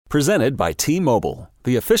Presented by T-Mobile,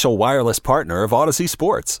 the official wireless partner of Odyssey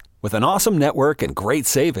Sports. With an awesome network and great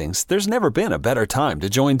savings, there's never been a better time to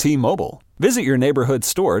join T-Mobile. Visit your neighborhood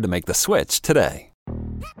store to make the switch today.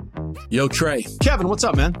 Yo, Trey. Kevin, what's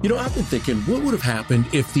up, man? You know, I've been thinking, what would have happened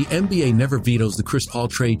if the NBA never vetoes the Chris Paul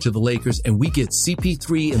trade to the Lakers and we get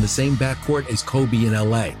CP3 in the same backcourt as Kobe in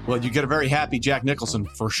LA? Well, you get a very happy Jack Nicholson,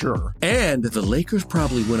 for sure. And the Lakers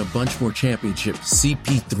probably win a bunch more championships.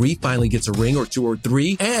 CP3 finally gets a ring or two or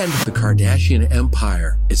three, and the Kardashian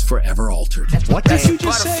empire is forever altered. What did you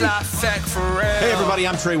just say? Hey, everybody,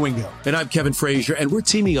 I'm Trey Wingo. And I'm Kevin Frazier, and we're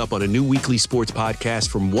teaming up on a new weekly sports podcast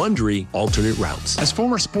from Wondery, Alternate Routes. As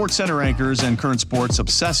former Sports Center anchors and current sports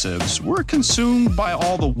obsessives, we're consumed by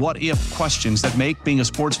all the what-if questions that make being a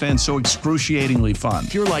sports fan so excruciatingly fun.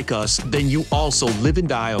 If you're like us, then you also live and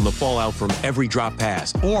die on the fallout from every drop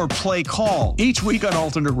pass. Or play call. Each week on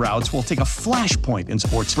Alternate Routes, we'll take a flashpoint in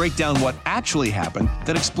sports, break down what actually happened,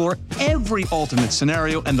 then explore every alternate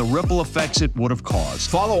scenario and the ripple effects it would have caused.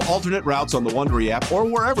 Follow Alternate Routes on the Wondery app or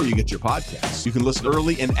wherever you get your podcasts. You can listen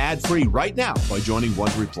early and ad-free right now by joining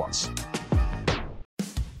Wondery Plus.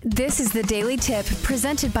 This is the Daily Tip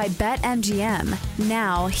presented by BetMGM.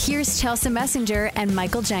 Now, here's Chelsea Messenger and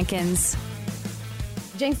Michael Jenkins.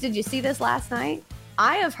 Jenks, did you see this last night?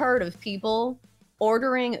 I have heard of people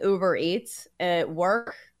ordering Uber Eats at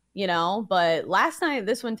work, but last night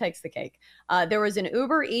this one takes the cake. There was an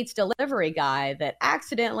Uber Eats delivery guy that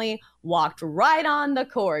accidentally walked right on the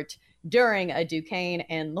court during a Duquesne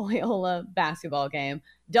and Loyola basketball game.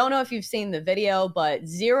 Don't know if you've seen the video, but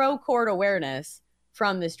zero court awareness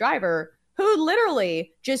from this driver who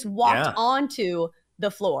literally just walked onto the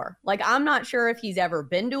floor. Like, I'm not sure if he's ever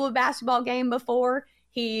been to a basketball game before.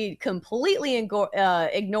 He completely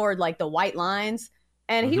ignored like the white lines,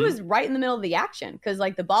 and he was right in the middle of the action because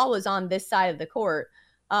like the ball was on this side of the court.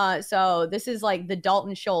 So this is like the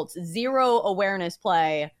Dalton Schultz zero awareness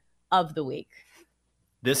play of the week.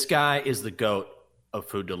 This guy is the GOAT of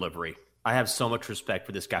food delivery. I have so much respect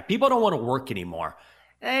for this guy. People don't want to work anymore.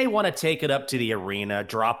 They want to take it up to the arena,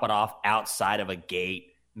 drop it off outside of a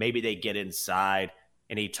gate. Maybe they get inside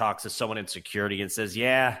and he talks to someone in security and says,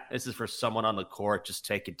 yeah, this is for someone on the court. Just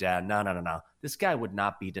take it down. No. This guy would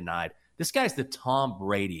not be denied. This guy's the Tom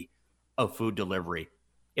Brady of food delivery.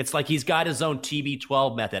 It's like he's got his own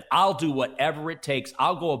TB12 method. I'll do whatever it takes.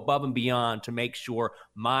 I'll go above and beyond to make sure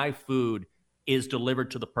my food is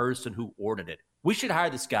delivered to the person who ordered it. We should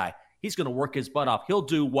hire this guy. He's going to work his butt off. He'll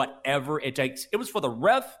do whatever it takes. It was for the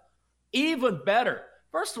ref. Even better.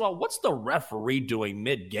 First of all, what's the referee doing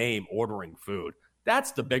mid-game ordering food?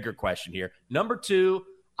 That's the bigger question here. Number two,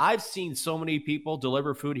 I've seen so many people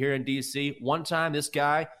deliver food here in D.C. One time, this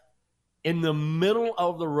guy in the middle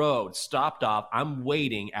of the road stopped off. I'm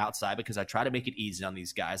waiting outside because I try to make it easy on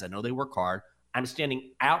these guys. I know they work hard. I'm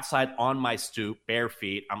standing outside on my stoop, bare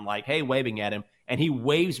feet. I'm like, hey, waving at him. And he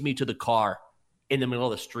waves me to the car in the middle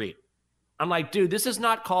of the street. I'm like, dude, this is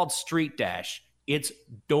not called Street Dash. It's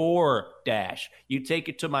Door Dash. You take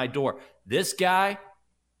it to my door. This guy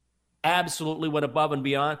absolutely went above and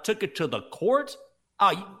beyond, took it to the court.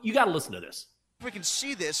 Oh, you got to listen to this. We can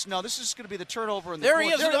see this. No, this is going to be the turnover in the there court.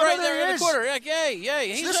 He is, right there in the corner.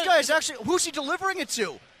 Yeah. So this guy's actually, who's he delivering it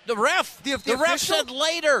to? The ref. The ref said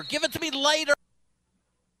later. Give it to me later.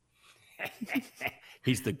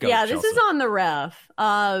 He's the GOAT. Yeah, this Chelsea. is on the ref.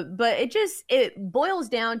 But it boils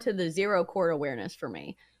down to the zero court awareness for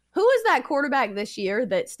me. Who is that quarterback this year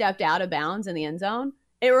that stepped out of bounds in the end zone?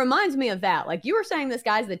 It reminds me of that. Like you were saying, this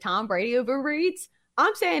guy's the Tom Brady of Uber Eats.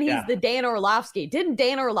 I'm saying he's the Dan Orlovsky. Didn't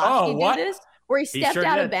Dan Orlovsky do this? Where he stepped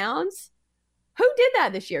out of bounds? Who did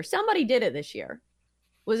that this year? Somebody did it this year.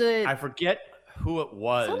 Was it? I forget who it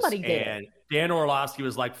was. Somebody did and Dan Orlovsky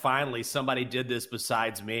was like, finally, somebody did this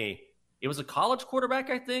besides me. It was a college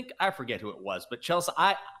quarterback, I think. I forget who it was. But Chelsea,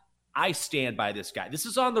 I stand by this guy. This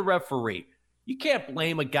is on the referee. You can't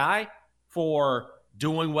blame a guy for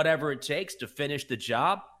doing whatever it takes to finish the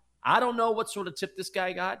job. I don't know what sort of tip this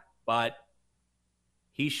guy got, but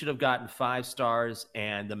he should have gotten 5 stars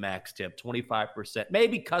and the max tip, 25%.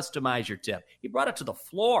 Maybe customize your tip. He brought it to the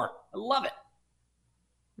floor. I love it.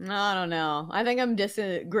 I don't know. I think I'm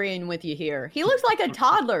disagreeing with you here. He looks like a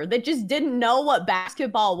toddler that just didn't know what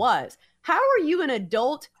basketball was. How are you an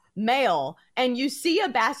adult male and you see a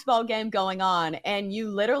basketball game going on and you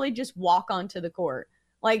literally just walk onto the court?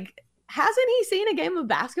 Like, hasn't he seen a game of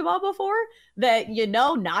basketball before that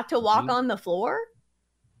not to walk on the floor?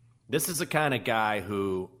 This is the kind of guy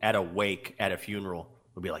who, at a wake, at a funeral,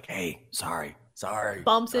 would be like, hey, sorry.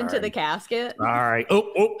 Bumps into the casket. Sorry.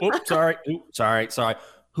 Sorry.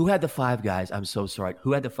 Who had the 5 guys? I'm so sorry.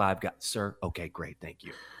 Who had the 5 guys? Sir? Okay, great. Thank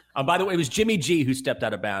you. By the way, it was Jimmy G who stepped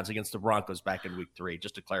out of bounds against the Broncos back in week 3,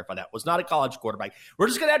 just to clarify that. Was not a college quarterback. We're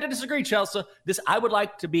just going to have to disagree, Chelsea. I would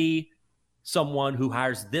like to be someone who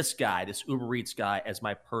hires this guy, this Uber Eats guy, as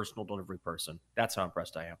my personal delivery person. That's how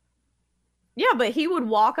impressed I am. Yeah, but he would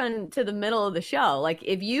walk onto the middle of the show. Like,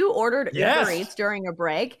 if you ordered Uber Eats during a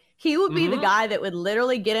break, he would be the guy that would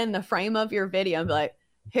literally get in the frame of your video and be like,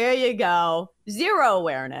 here you go. Zero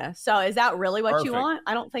awareness. So is that really what you want?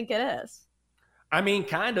 I don't think it is. I mean,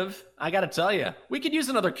 kind of. I got to tell you, we could use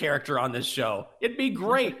another character on this show. It'd be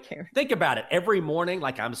great. Think about it. Every morning,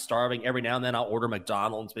 like I'm starving, every now and then I'll order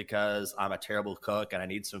McDonald's because I'm a terrible cook and I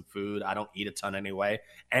need some food. I don't eat a ton anyway.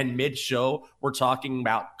 And mid-show, we're talking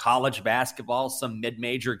about college basketball, some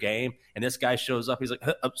mid-major game, and this guy shows up. He's like,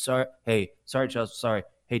 oh, sorry. Hey, sorry, Chelsea. Sorry.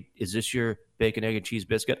 Hey, is this your bacon, egg, and cheese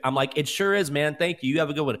biscuit? I'm like, it sure is, man. Thank you. You have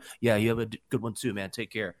a good one. Yeah, you have a good one too, man.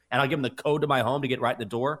 Take care. And I'll give him the code to my home to get right in the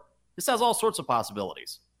door. This has all sorts of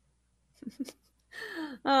possibilities.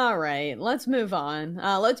 All right, let's move on.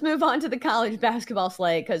 Let's move on to the college basketball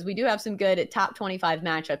slate because we do have some good top 25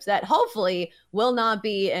 matchups that hopefully will not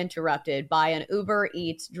be interrupted by an Uber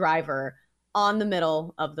Eats driver on the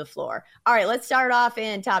middle of the floor. All right, let's start off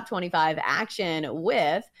in top 25 action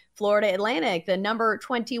with Florida Atlantic, the number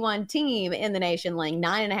 21 team in the nation, laying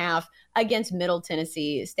 9.5 against Middle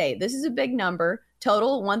Tennessee State. This is a big number,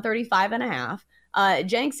 total 135.5.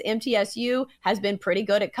 Jenks, MTSU has been pretty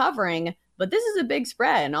good at covering, but this is a big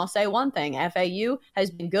spread. And I'll say one thing, FAU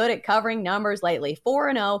has been good at covering numbers lately,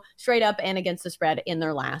 4-0 straight up and against the spread in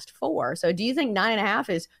their last 4. So do you think 9.5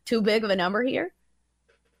 is too big of a number here?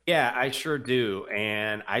 Yeah, I sure do.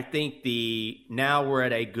 And I think now we're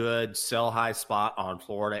at a good sell high spot on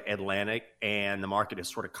Florida Atlantic, and the market has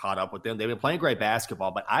sort of caught up with them. They've been playing great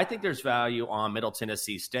basketball, but I think there's value on Middle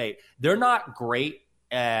Tennessee State. They're not great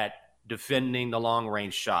at defending the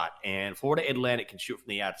long-range shot, and Florida Atlantic can shoot from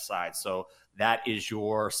the outside, so that is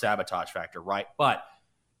your sabotage factor, right? But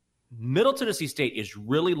Middle Tennessee State is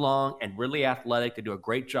really long and really athletic. They do a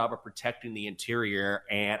great job of protecting the interior,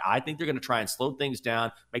 and I think they're going to try and slow things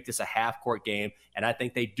down, make this a half-court game, and I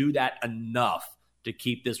think they do that enough to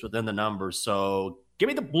keep this within the numbers. So give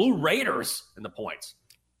me the Blue Raiders in the points.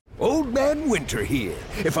 Old Man Winter here.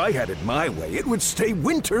 If I had it my way, it would stay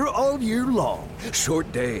winter all year long.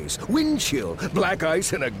 Short days, wind chill, black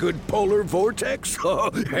ice, and a good polar vortex.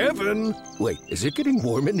 Oh, heaven! Wait, is it getting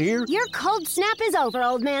warm in here? Your cold snap is over,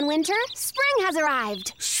 Old Man Winter. Spring has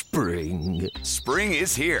arrived. Spring. Spring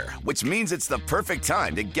is here, which means it's the perfect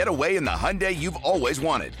time to get away in the Hyundai you've always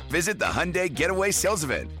wanted. Visit the Hyundai Getaway Sales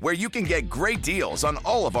Event, where you can get great deals on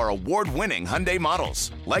all of our award-winning Hyundai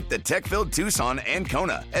models, like the tech-filled Tucson and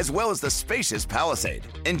Kona, as well as the spacious Palisade.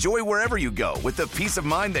 Enjoy wherever you go with the peace of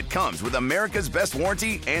mind that comes with America's best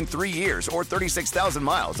warranty and 3 years or 36,000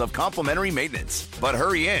 miles of complimentary maintenance. But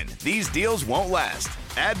hurry in, these deals won't last.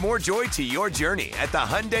 Add more joy to your journey at the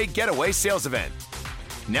Hyundai Getaway Sales Event.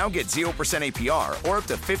 Now get 0% APR or up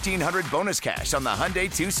to $1,500 bonus cash on the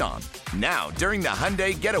Hyundai Tucson. Now, during the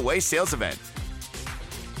Hyundai Getaway Sales Event.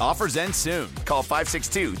 Offers end soon. Call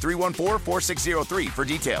 562-314-4603 for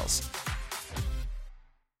details.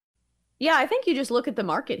 Yeah, I think you just look at the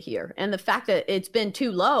market here and the fact that it's been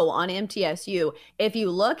too low on MTSU. If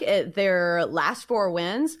you look at their last 4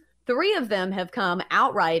 wins, 3 of them have come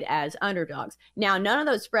outright as underdogs. Now, none of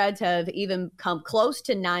those spreads have even come close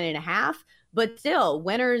to 9.5, but still,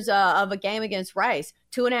 winners of a game against Rice,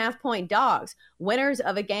 2.5-point dogs. Winners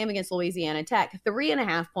of a game against Louisiana Tech,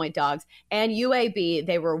 3.5-point dogs. And UAB,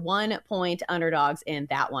 they were 1-point underdogs in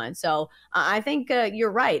that one. So I think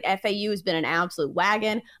you're right. FAU has been an absolute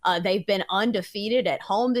wagon. They've been undefeated at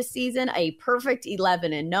home this season, a perfect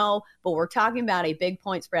 11-0. But we're talking about a big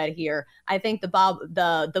point spread here. I think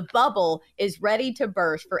the bubble is ready to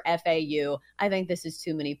burst for FAU. I think this is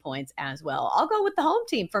too many points as well. I'll go with the home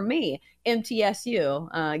team for me,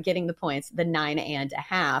 MTSU, getting the points, the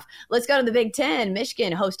 9.5. Let's go to the Big Ten.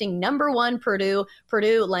 Michigan hosting number 1 Purdue.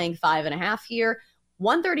 Purdue laying 5.5 here.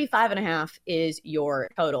 135.5 is your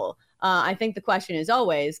total. I think the question is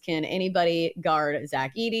always, can anybody guard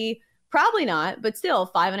Zach Edey? Probably not, but still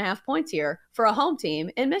 5.5 points here for a home team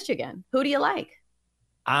in Michigan. Who do you like?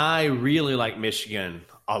 I really like Michigan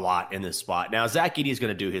a lot in this spot. Now, Zach Edey is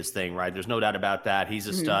going to do his thing, right? There's no doubt about that. He's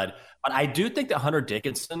a stud. But I do think that Hunter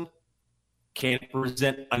Dickinson can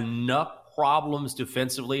present enough problems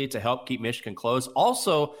defensively to help keep Michigan close.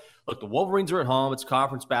 Also, look, the Wolverines are at home. It's a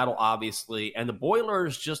conference battle, obviously. And the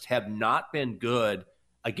Boilers just have not been good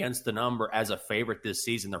against the number as a favorite this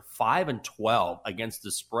season. They're 5-12 against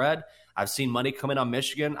the spread. I've seen money come in on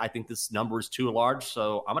Michigan. I think this number is too large,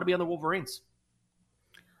 so I'm going to be on the Wolverines.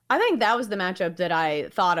 I think that was the matchup that I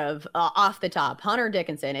thought of off the top. Hunter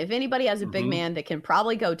Dickinson. If anybody has a big man that can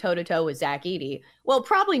probably go toe-to-toe with Zach Edey, well,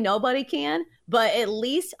 probably nobody can, but at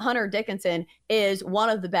least Hunter Dickinson is one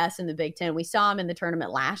of the best in the Big Ten. We saw him in the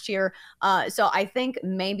tournament last year. So I think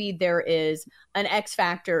maybe there is an X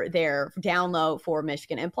factor there down low for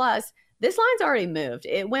Michigan. And plus, this line's already moved.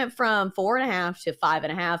 It went from 4.5 to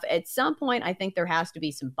 5.5. At some point, I think there has to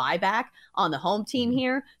be some buyback on the home team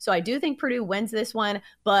here. So I do think Purdue wins this one,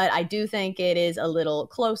 but I do think it is a little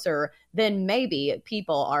closer than maybe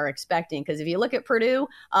people are expecting. Because if you look at Purdue,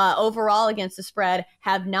 overall against the spread,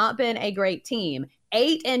 have not been a great team.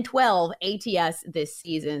 8-12 ATS this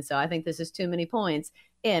season. So I think this is too many points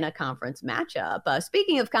in a conference matchup.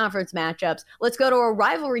 Speaking of conference matchups, let's go to a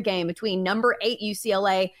rivalry game between number 8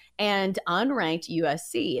 UCLA and unranked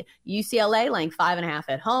USC. UCLA laying 5.5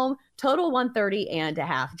 at home, total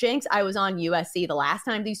 130.5. Jenks, I was on USC the last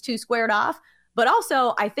time these two squared off, but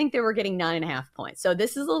also I think they were getting 9.5 points. So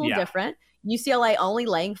this is a little different. UCLA only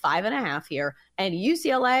laying 5.5 here, and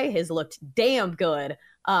UCLA has looked damn good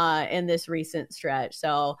in this recent stretch.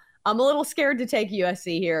 So I'm a little scared to take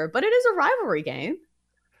USC here, but it is a rivalry game.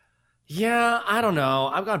 Yeah, I don't know.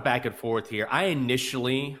 I've gone back and forth here. I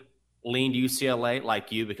initially leaned UCLA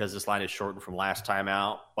like you because this line is shortened from last time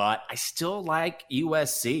out, but I still like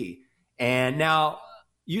USC. And now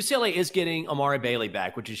UCLA is getting Amari Bailey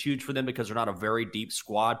back, which is huge for them because they're not a very deep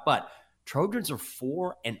squad, but Trojans are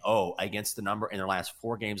 4-0 against the number in their last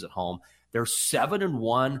 4 games at home. They're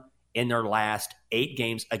 7-1 in their last 8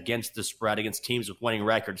 games against the spread against teams with winning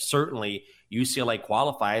records. Certainly UCLA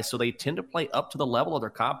qualifies, so they tend to play up to the level of their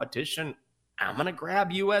competition. I'm going to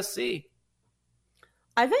grab USC.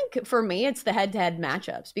 I think for me, it's the head-to-head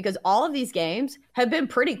matchups because all of these games have been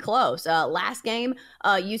pretty close. Last game,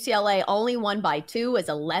 UCLA only won by 2 as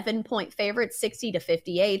 11-point favorites,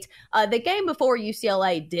 60-58. The game before,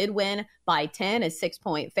 UCLA did win by 10 as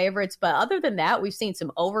 6-point favorites. But other than that, we've seen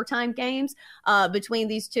some overtime games between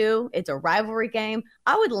these two. It's a rivalry game.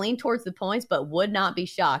 I would lean towards the points, but would not be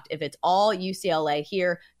shocked if it's all UCLA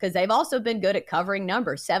here because they've also been good at covering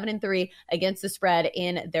numbers, 7-3 against the spread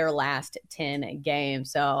in their last 10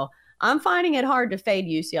 games. So I'm finding it hard to fade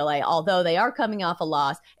UCLA, although they are coming off a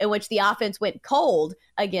loss in which the offense went cold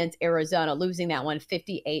against Arizona, losing that one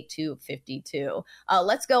 58-52.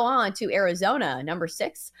 Let's go on to Arizona, number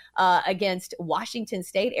 6 against Washington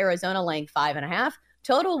State. Arizona laying 5.5.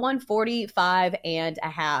 Total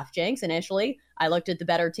 145.5. Jenks, initially, I looked at the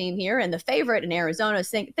better team here, and the favorite in Arizona,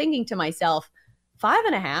 thinking to myself,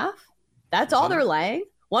 5.5? That's all they're laying?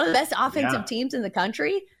 One of the best offensive teams in the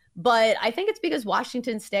country? But I think it's because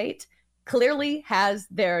Washington State clearly has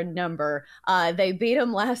their number. They beat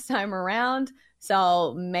them last time around.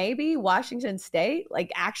 So maybe Washington State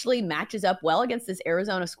actually matches up well against this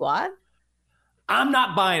Arizona squad. I'm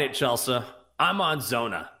not buying it, Chelsea. I'm on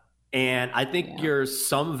Zona. And I think there's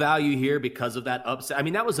some value here because of that upset. I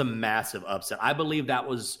mean, that was a massive upset. I believe that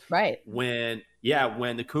was when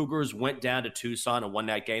the Cougars went down to Tucson and won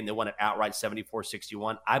that game. They won it outright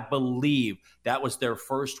 74-61. I believe that was their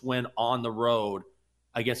first win on the road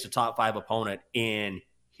against a top 5 opponent in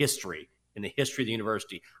the history of the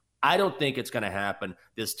university. I don't think it's going to happen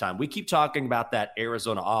this time. We keep talking about that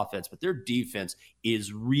Arizona offense, but their defense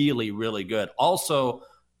is really, really good. Also,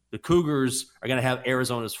 the Cougars are going to have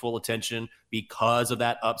Arizona's full attention because of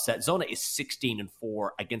that upset. Zona is 16-4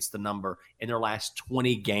 against the number in their last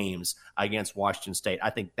 20 games against Washington State. I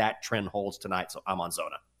think that trend holds tonight, so I'm on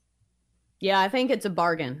Zona. Yeah, I think it's a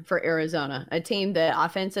bargain for Arizona, a team that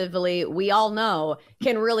offensively, we all know,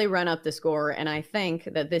 can really run up the score. And I think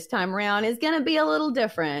that this time around is going to be a little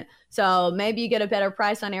different. So maybe you get a better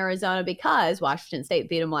price on Arizona because Washington State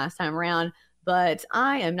beat them last time around. But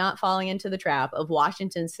I am not falling into the trap of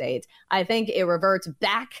Washington State. I think it reverts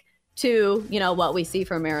back to, what we see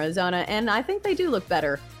from Arizona. And I think they do look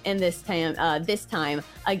better in this time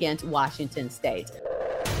against Washington State.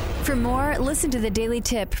 For more, listen to the Daily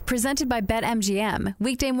Tip presented by BetMGM.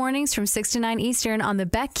 Weekday mornings from 6 to 9 Eastern on the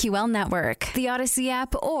BetQL network, the Odyssey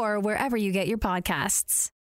app, or wherever you get your podcasts.